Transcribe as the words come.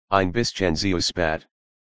Ein bisschen spät.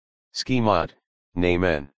 Schemad,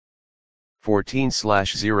 Namen.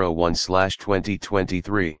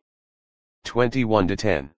 14/01/2023. 21 to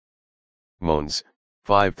 10. Mons,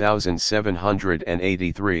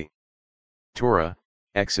 5783. Torah,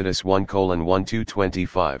 Exodus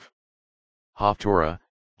 1:1-25. Haftorah,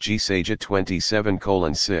 G-Sage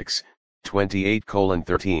 27:6,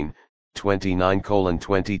 28:13,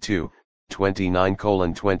 29:22,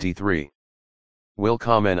 29:23.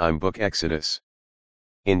 Willkommen im Buch Exodus.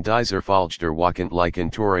 In dieser Folge der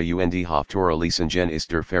Wochenlichen Torah und Haftorah lesen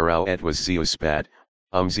ist der Pharao etwas sehr spät,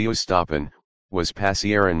 zu stoppen, was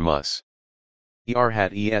passieren muss.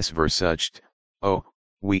 Hat es versucht,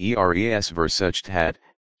 wie es versucht hat,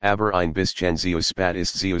 aber ein bisschen sehr spät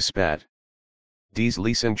ist sehr spät. Dies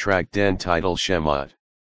Lesen tragt den Titel Shemot.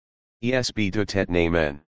 Es bedeutet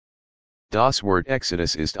Namen. Das Wort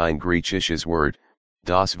Exodus ist ein griechisches Wort,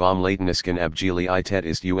 das vom Lateinischen Abgeleität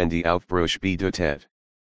ist und Aufbruch bedeutet.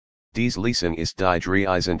 Dies Lesen ist die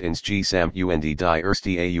Dreisend ins Gesamt und die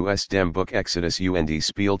erste aus dem Buch Exodus und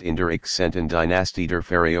spielt in der 18. Dynastie der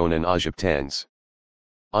Pharaonen Ägyptens.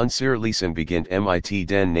 Unser Lesen beginnt mit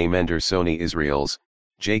den Namen der Söhne Israels,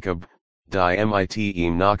 Jacob, die mit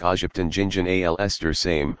ihm nach Ägypten gingen als der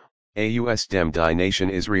Same, aus dem die Nation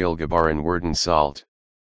Israel geboren werden sollt.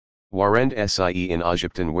 Während sie in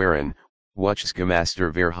Ägypten waren, wuchs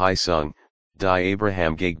gemaster Verheißung, die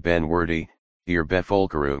Abraham gegeben wurde, ihr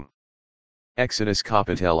Bevölkerung. Exodus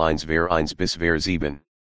Kapitel 1 Ver 1 bis Ver 7.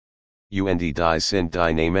 Und die sind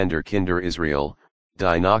die Namen der Kinder Israel,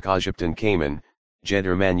 die nach Ägypten kamen,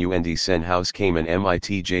 Jedermann und sein Haus kamen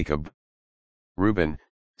mit Jacob. Reuben,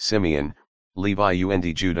 Simeon, Levi und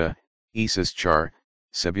Judah, Issachar,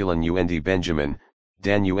 Zebulun und Benjamin,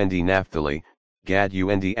 Dan und Naphtali, Gad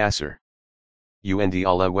und Aser. Und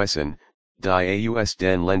alle Wesen, die aus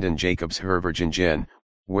den Lenden Jacobs Hervergen,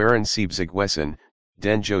 waren 70 Wesen,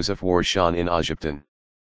 den Joseph war schon in Ägypten.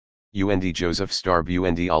 Und Joseph starb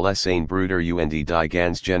und alle seine Brüder und die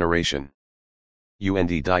ganz Generation. Und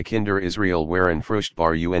die Kinder Israel waren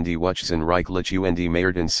fruchtbar und wuchsen reichlich und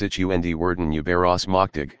mehrten sich und wurden überaus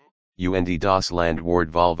mächtig, und das Land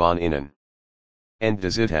ward voll von ihnen. End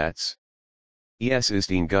des Zitats. Es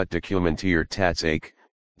ist ein gut dokumentiert Tatsache,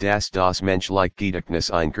 dass das menschliche Gedächtnis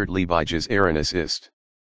ein kurtlebiges Ereignis ist.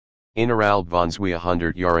 Innerhalb von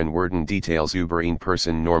 200 Jahren wurden Details über eine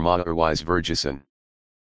Person normalerweise vergessen.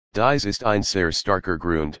 Dies ist ein sehr starker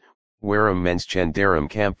Grund, warum Menschen darum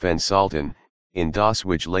kämpfen sollten, in das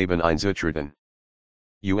Leben einzutreten.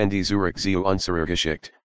 Und Zurich zu unserer Geschichte,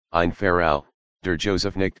 ein Pharao, der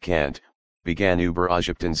Joseph nicht kannt, begann über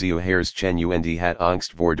Ägypten zu herrschen und hat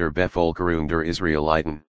Angst vor der Bevölkerung der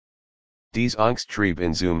Israeliten. Dies Angst trieb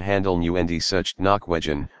in zum Handeln und sucht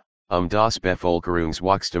nachwegen, das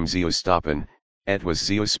Bevölkerungswachstum zu stoppen, etwas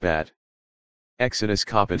zu spät. Exodus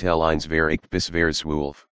Kapitel 1 Ver 8 bis Ver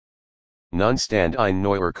 12. Nun stand ein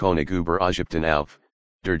neuer König über Ägypten auf,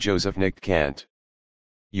 der Joseph nicht kannt.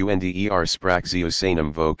 Und sprach zu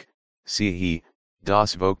seinem Volk, siehe,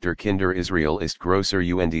 das Volk der Kinder Israel ist größer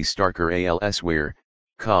und starker als wir,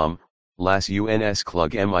 komm, lass uns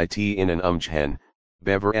klug mit ihnen umgehen,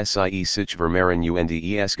 bever sich vermehren und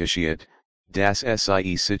es geschieht, dass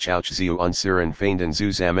sie sich auch zu unseren Feinden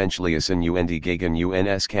zusammenschließen und gegen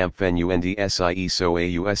uns kämpfen und sie so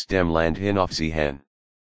aus dem Land hinaufziehen.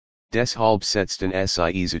 Deshalb setzten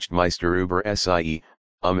sie sich Meister über sie,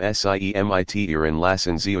 sie mit ihren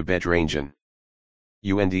lassen zu bedrangen.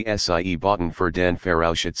 Und sie bauten für den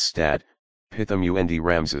Pharao Stadt, Pithom und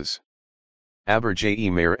Ramses. Aber je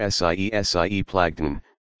mehr sie plagten,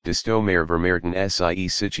 desto mehr vermehrten sie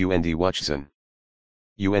sich und wuchsen.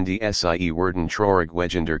 Und sie wurden traurig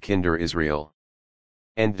wegen der Kinder Israel.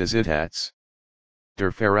 End des Zitats.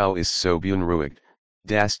 Der Pharao ist so beunruhigt,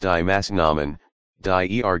 dass die Maßnahmen,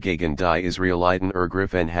 die gegen die Israeliten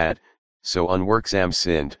ergriffen hat, so unwirksam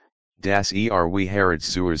sind, dass wie Herod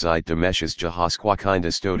zur Zeit des Messias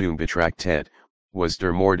Jehoiakim Stotung betrachtet, was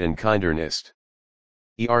der Morden Kinder ist.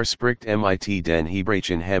 Spricht mit den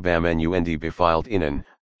Hebräischen Hebammen und befiehlt ihnen,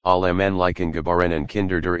 alle männlichen geborenen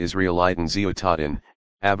Kinder der Israeliten zu töten,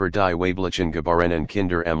 aber die weiblichen geborenen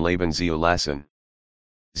Kinder am Leben zu lassen.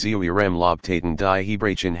 Zu ihrem Lob taten die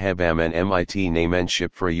Hebräischen Hebammen mit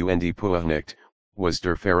Namenship für und Puachnicht, was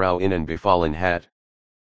der Pharao ihnen befallen hat.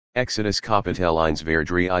 Exodus Kapitel 1 Ver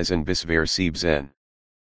 3 bis Ver 7.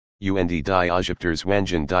 Und die Ägypters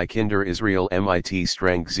wangen die Kinder Israel mit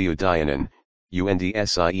streng zu dienen, und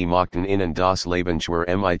sie machten ihnen das Leben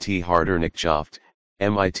schwer mit harter Knechtschaft,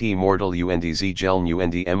 mit mortal und sie geln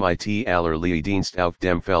und mit allerlei Dienst auf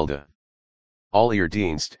dem Felde. All ihr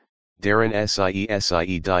Dienst, deren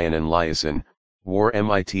sie dienen ließen, war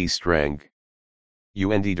mit streng.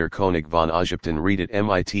 Und der König von Ägypten redet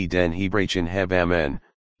mit den Hebräischen Hebammen,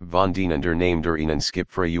 von denen der Name der ihnen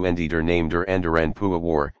skipfra und der Name der anderen Pua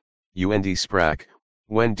war, und sprach,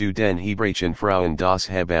 wenn du den Hebräischen Frauen das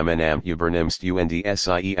Hebammenamt übernimmst und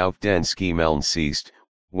sie auf den Schemelen siehst,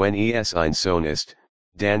 wenn es ein Sohn ist,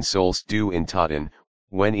 dann sollst du ihn taten,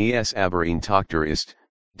 wenn es aber ein Tochter ist,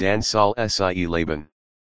 dann soll sie leben.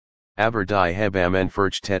 Aber die Hebammen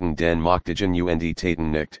verchteten den Machtigen und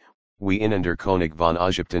taten nicht, wie ihnen der König von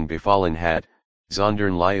Ägypten befallen hat,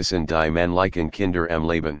 sondern ließen die männlichen Kinder am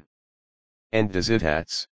Leben. End des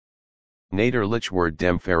Zitats. Naderlich word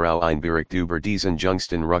dem Pharao ein Bericht über diesen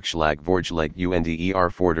jüngsten Rückschlag vorgelegt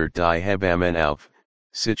und fordert die Hebammen auf,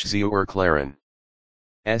 sich zu erklären.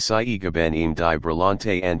 Sie geben ihm die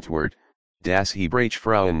brillante Antwort, das Hebräische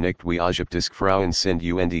Frauen nicht wie Ägyptische Frauen sind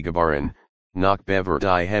und geboren, noch bever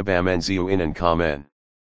die Hebammen zu ihnen kommen.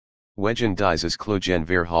 Wegen dieses klugen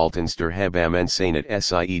Verhaltens der Hebammen senet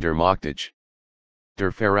sie der Machtig.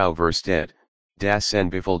 Der Pharao versteht, das ein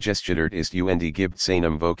Befehl gestützt ist und gibt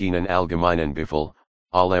seinem Volk einen allgemeinen Befehl,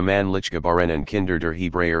 alle männlich geborenen Kinder der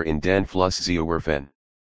Hebräer in den Fluss zu werfen.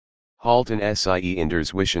 Halten sie in der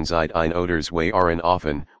Zwischenzeit ein oder zwei Jahren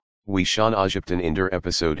offen, wie schon Ägypten in der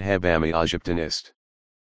Episode Hebamme Ägypten ist.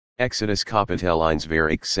 Exodus Kapitel 1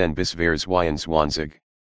 Vers bis Vers 22.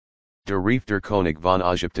 Der Rief der König von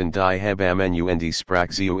Ägypten die Hebammen und sprach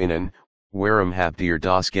zu ihnen, warum habt ihr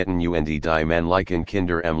das Getten und die männlichen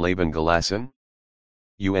Kinder am Leben gelassen?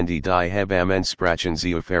 Und die Hebammen sprachen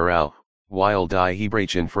zu Pharao, weil die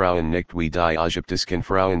Hebräischen Frauen nicht wie die Ägyptischen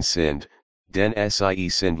Frauen sind, denn sie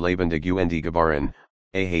sind lebendig und geboren,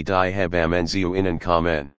 die Hebammen zu ihnen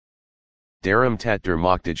kommen. Darum tat der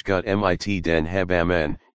Machtig gut mit den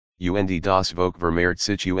Hebammen, und das Volk vermehrt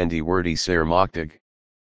sich und wurde sehr machtig.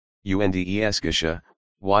 Und es geschah,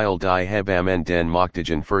 weil die Hebammen den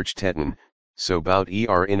Machtigen verchteten, so baut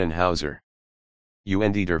ihnen Hauser.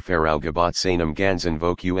 Und der Pharao gebot seinem ganzen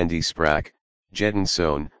Volk und sprach, Jetten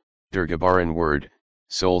Sohn, der geboren Word,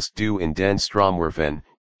 sollst du in den Strom werfen,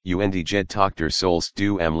 und Jed Tochter sollst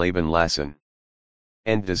du am Leben lassen.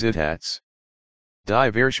 End des Zitats.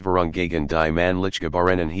 Die Verschwörung gegen die männlich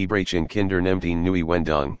geborenen Hebräischen Kinder nimmt ihn neue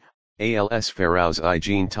Wendung, als Pharaos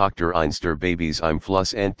eigene Tochter eins der Babys im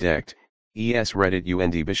Fluss entdeckt, es rettet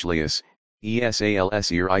und beschließt, als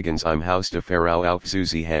ihr eigens im Haus de Pharao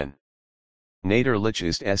aufzuziehen. Naderlich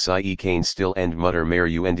ist sie kein still and Mutter mehr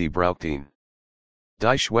und braucht ihn.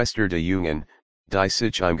 Die Schwester de Jungen, die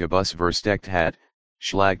sich im Gebus versteckt hat,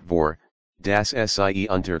 schlagt vor, dass sie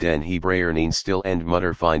unter den Hebräern ihn still and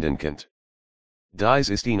Mutter finden könnt. Dies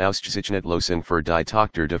ist ein Auszeichnetlosen für die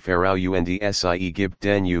Tochter de Pharao und sie gibt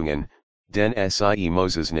den Jungen, den sie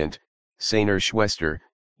Moses nennt, seiner Schwester,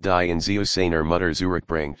 die in seiner Mutter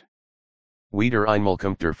zurückbringt. Wieder einmal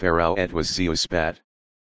kommt der Pharao etwas zu spät.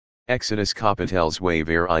 Exodus Kapitel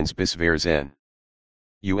 2 1 bis Vers n.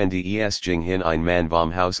 Und es ging hin ein Mann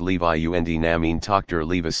vom Haus Levi und nahm ihn Tochter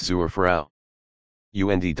Levis zur Frau.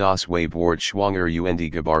 Und das Weib ward schwanger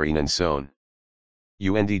und gebar einen Sohn.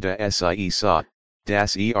 Und da sie sah,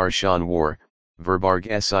 das schon war, verbarg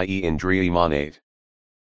sie in 3 Monate.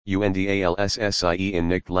 Und als sie in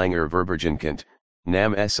nicht langer verbergen könnt,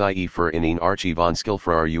 nam sie für in Archie von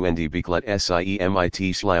Skilfrar und beklet sie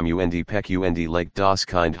mit Slam und Peck und legt das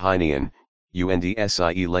Kind hinein, und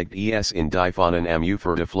sie legt es in die Fahnen am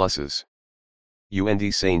Ufer de Flusses.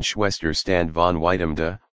 Und seine Schwester stand von weitem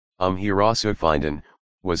da, herauszufinden,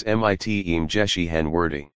 was mit ihm geschehen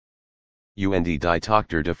würde. Und die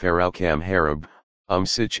Tochter de Pharao kam herab,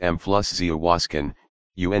 sich am Fluss zu wasken,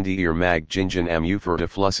 und ihr mag gingen am Ufer de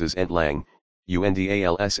Flusses entlang, und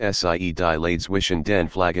als sie die Lade zwischen den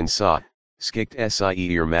Flaggen sah, skickt sie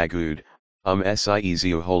ihr Magud, sie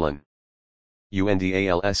zu holen. Und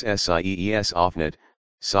als sie es öffnet,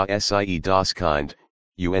 sah sie das Kind,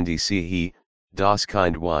 und siehe, das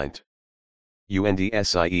Kind weint. Und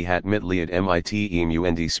sie hat Mitleid mit ihm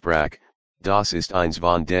und sprach, das ist eins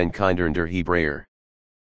von den Kindern der Hebräer.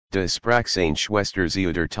 Da sprach seine Schwester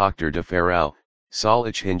zu der Tochter de Pharao, soll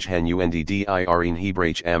ich hingehen und dir in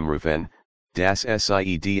Hebräisch amrufen, das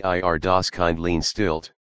sie dir das Kind lean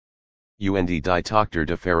stillt. Und die Tochter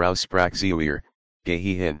de Pharao sprach zu ihr, geh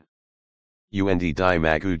hin. Und die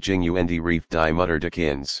Magud ging und rief die Mutter de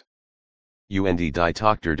Kinds. Und die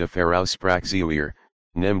Tochter de Pharao sprach zu ihr,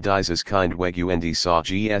 nimm dieses Kind weg und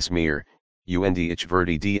sag es mir, und ich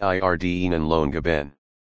werde dir ihnen Lohn geben.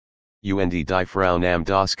 Und die Frau nam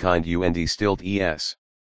das Kind und stillt es.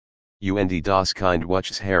 Und das Kind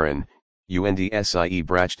wuchs heran, und sie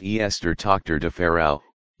bracht es der Tochter de Pharao,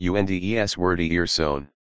 und es wurde ihr Sohn.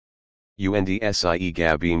 Und sie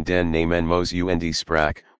gab ihm den Namen Mos und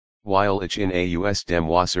sprach, weil ich in aus dem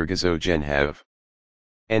Wasser gezogen have.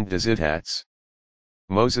 And des Itats.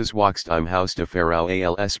 Moses waxed im Haus de Pharaoh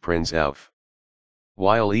als Prinz auf.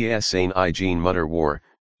 Weil sein eigen Mutter war,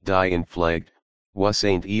 die entpflegt, was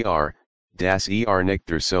ain't das nicht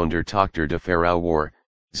der Sohn der Tochter de Pharaoh war,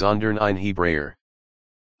 sondern ein Hebräer.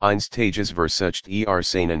 Einst Tages versucht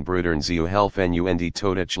seinen Brüdern zu helfen und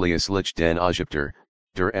totally den Ägypter,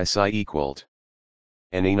 der sie equalt.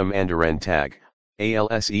 En einem anderen Tag,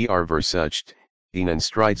 als versucht, ihnen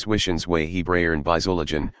Streit zwischen zwei Hebräern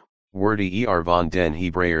beizulegen, wurde von den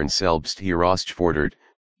Hebräern selbst herausgefordert,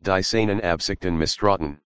 die seinen Absichten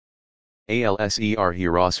misstrauten. Als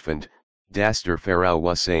herausfand, dass der Pharao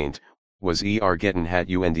was getten hat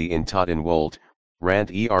und in Taten wollt,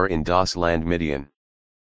 rant in das Land Midian.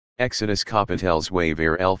 Exodus Kapitels way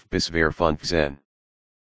ver 11 bis ver 15.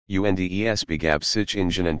 Und begab sich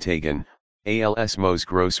ingenen Tagen, als Mos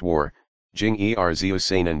groß war, ging zu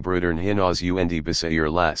seinen Brüdern hinaus und bis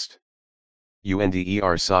last. Und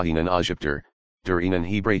sah ihnen Ägypter, der ihnen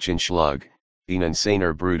Hebräischen schlug, ihnen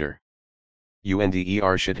seiner Brüder. Und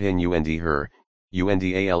schied hin und her, und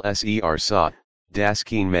als sah, das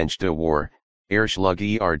kein Mensch da war, schlug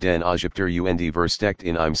den Ägypter und versteckt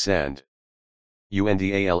in im Sand. Und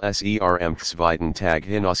als am zweiten Tag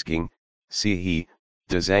hinausging, siehe,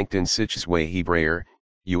 da zankten sich zwei Hebräer,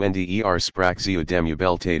 und sprach zu dem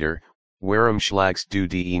Übeltäter, warum schlagst du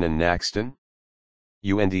die ihnen Nächsten?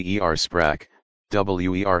 Und sprach,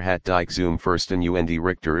 hat dich zum Fürsten und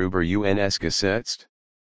Richter über uns gesetzt?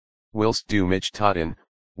 Willst du mich taten,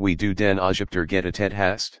 wie du den Ägypter getötet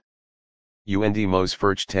hast? Und Mos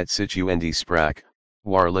fürchtet sich und sprach,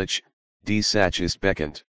 wahrlich, die Sache ist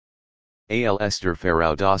bekannt. Als der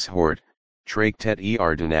Pharao das hort, tragtet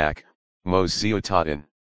danach, Mos zu taten.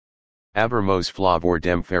 Aber Mos floh vor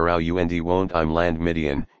dem Pharao und wohnt im Land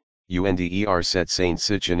Midian, und set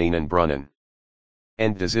sich in einen Brunnen.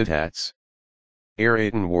 And des Itats.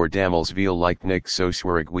 Aten war damals viel like nicht so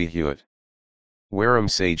schwierig wie heut. Warum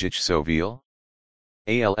sage ich so viel?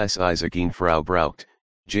 Als Isaac ihn Frau braucht,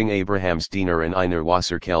 ging Abrahams Diener in einer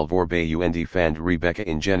Wasserquelle vorbei und fand Rebecca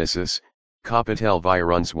in Genesis, Kapitel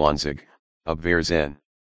 24, ab Vers N.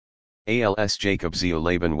 Als Jacob zu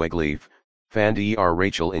Laban weglief, fand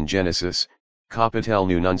Rachel in Genesis, Kapitel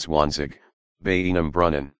 29, bei einem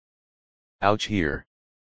Brunnen. Auch hier.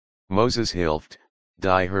 Moses hilft,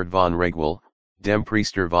 die Herd von Raguel, dem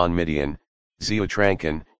Priester von Midian, zu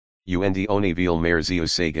tranken, und ohne viel mehr zu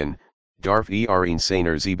sagen, darf in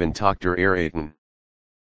seiner sieben Tochter erraten.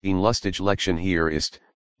 Ein lustige Lection hier ist,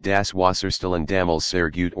 das Wasserstellen damals sehr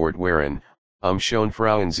gut Ort waren, schon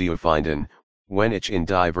Frauen zu finden, wenn ich in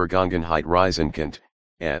die Vergangenheit reisen könnt,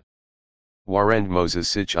 Warend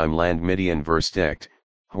Moses sich im Land Midian versteckt,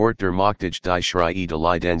 hort der Machtig die Schreie de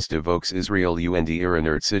Leidens Volks Israel und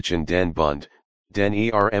erinnert sich an den Bund, den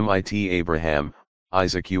mit Abraham,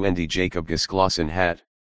 Isaac und Jacob geschlossen hat.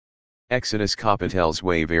 Exodus Kapitels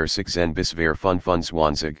 2 vers 6 bis vers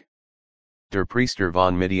 25. Der Priester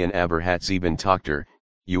von Midian aber hat sieben Tochter,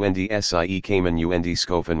 und sie kamen und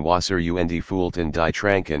skofen Wasser und fühlten die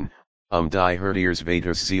Tranken, die Herd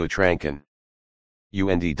Vetus zu tranken.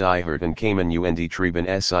 Und die Hirten kamen und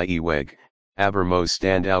trieben sie weg, aber Mos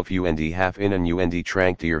stand auf und half innen und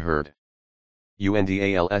trankt Herd. Und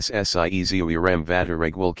als sie zu ihrem Vater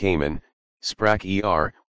Raguel kamen, sprach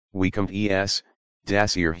wie kommt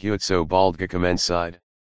das heut so bald gekommen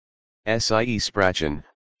Sie sprachen,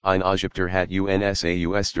 ein Ägypter hat uns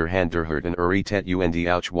aus der Hand der Hirten errettet und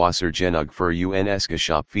auch Wasser genug für uns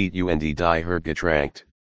geschöpft und die Herd getrankt.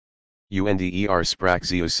 Und sprach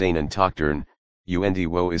zu seinen Tochtern, und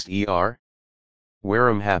wo ist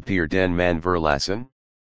Warum habt ihr den Mann verlassen?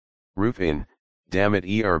 Ruf ihn, damit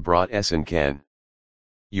brat essen kann.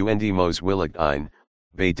 Und Mos willigt ein,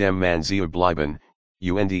 bei dem Mann zu bleiben,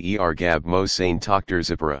 und gab Mos seine Tochter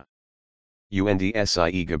Zipporah. Und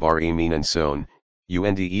sie gebar ihm einen Sohn,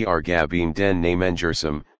 und gab ihm den Namen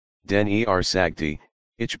Gersum, den sagte,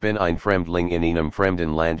 ich bin ein Fremdling in einem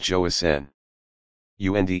fremden Land Joasen.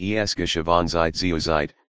 Und geschaffen seit zu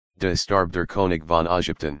Zeit, da starb der König von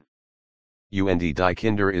Ägypten. Und die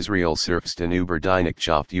Kinder Israel surfsten über die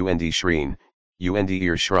Nachtschaft und schrien,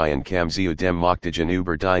 und schreien kam zu dem Machtigen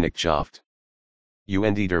über die Nachtschaft.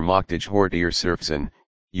 Und der Machtig hort surfsen,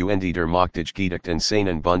 und der Machtig gedacht an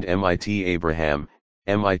seinen Bund mit Abraham,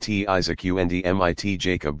 mit Isaac und mit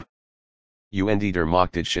Jacob. Und der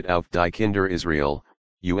Machtig schied auf die Kinder Israel,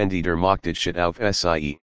 und der Machtig schied auf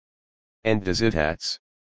sie. And des Itats.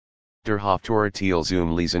 Der Haftorah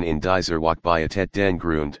zum Lesen in dieser Wach bei den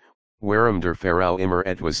Grund, warum der Pharao immer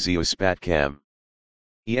etwas zu spät kam.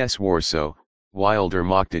 Es Warso, Wilder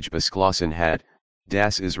Mochtage Beschlossen hat,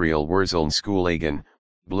 das Israel Wurzeln Schoolegen,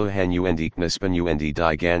 Bluhen und Knispen und die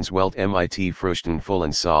ganz Welt mit Früchten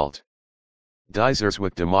vollen Salt. Dieser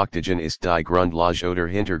Zweck de Mochtagen ist die Grundlage oder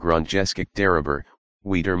Hintergrundgeschichte darüber,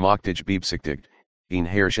 wie der Mochtage beabsichtigt, in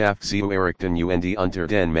Herrschaft zu errichten und unter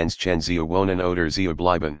den Menschen zu wohnen oder zu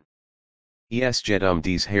bleiben. Es geht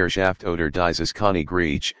dies Herrschaft oder dieses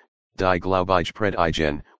Königreich, die Glaubige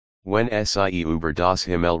predigen, wenn sie über das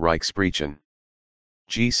Himmelreich sprechen.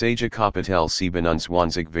 G. Sage Kapitel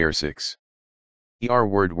 27 Vers 6.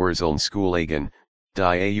 Word Wurzeln Schoolegen,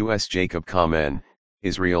 die Aus Jacob kommen,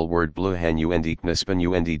 Israel Word Bluhen und Knispen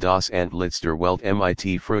und das Antlitz der Welt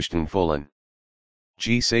mit Früchten vollen.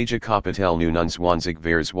 G. Sage Kapitel 29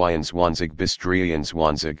 Vers 22 bis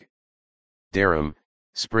 23. Darum,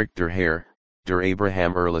 spricht der Herr, der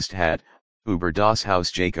Abraham erlist hat, über das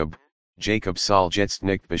Haus Jacob, Jacob soll jetzt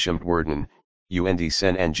nicht bestimmt werden, und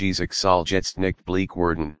sen an Jesus soll jetzt nicht bleak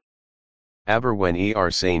werden. Aber wenn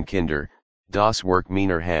seine Kinder, das Werk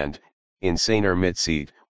meiner Hand, in seiner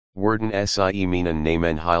Mitzieht, werden sie meinen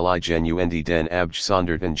Namen heiligen und den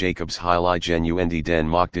abgesonderten Jacobs heiligen und den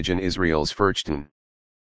Mochtagen Israels fürchten.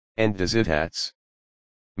 End des Zitats.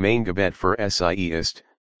 Mein Gebet für sie ist,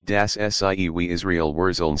 das sie wie Israel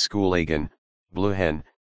Wurzeln Schoolegen, Bluhen,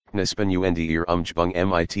 Knispen und ihr Umgebung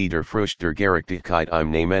mit der Frucht der Gerechtigkeit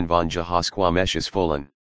im Namen von Jehoshua Meshes vollen.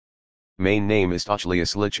 Mein Name ist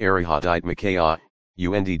Achliaslich Arihadite Micaiah,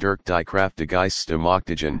 und durch die Kraft de Geist de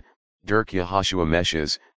Mochtagen, durch Jehoshua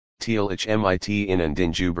Meshes, Teelich mit in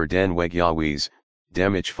den Juber den Weg Yahwehs,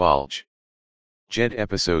 dem ich falsch. Jed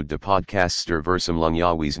Episode de Podcasts der Versammlung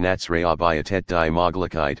Yahwehs Natsreabiatet die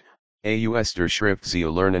Möglichkeit, aus der Schrift zu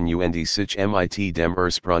lernen und sich mit dem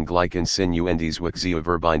Ursprung gleichen Sinn und Zweck zu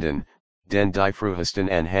verbinden, denn die frühesten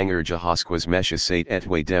Anhänger Jehoshuas Meshes seit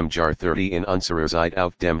etwa dem Jahr 30 in unserer Zeit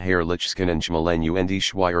auf dem Herrlichkeiten Schmalen und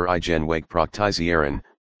Schweierigen Weg praktisieren,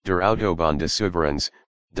 der Autobahn des Souveräns,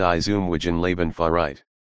 die zum Leben verreit.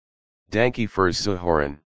 Danke fürs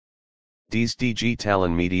Zuhören. Dies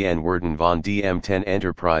digitalen Medien werden von DM10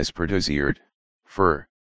 Enterprise produziert, für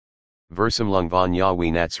Versammlung von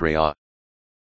Yahweh Natsraya.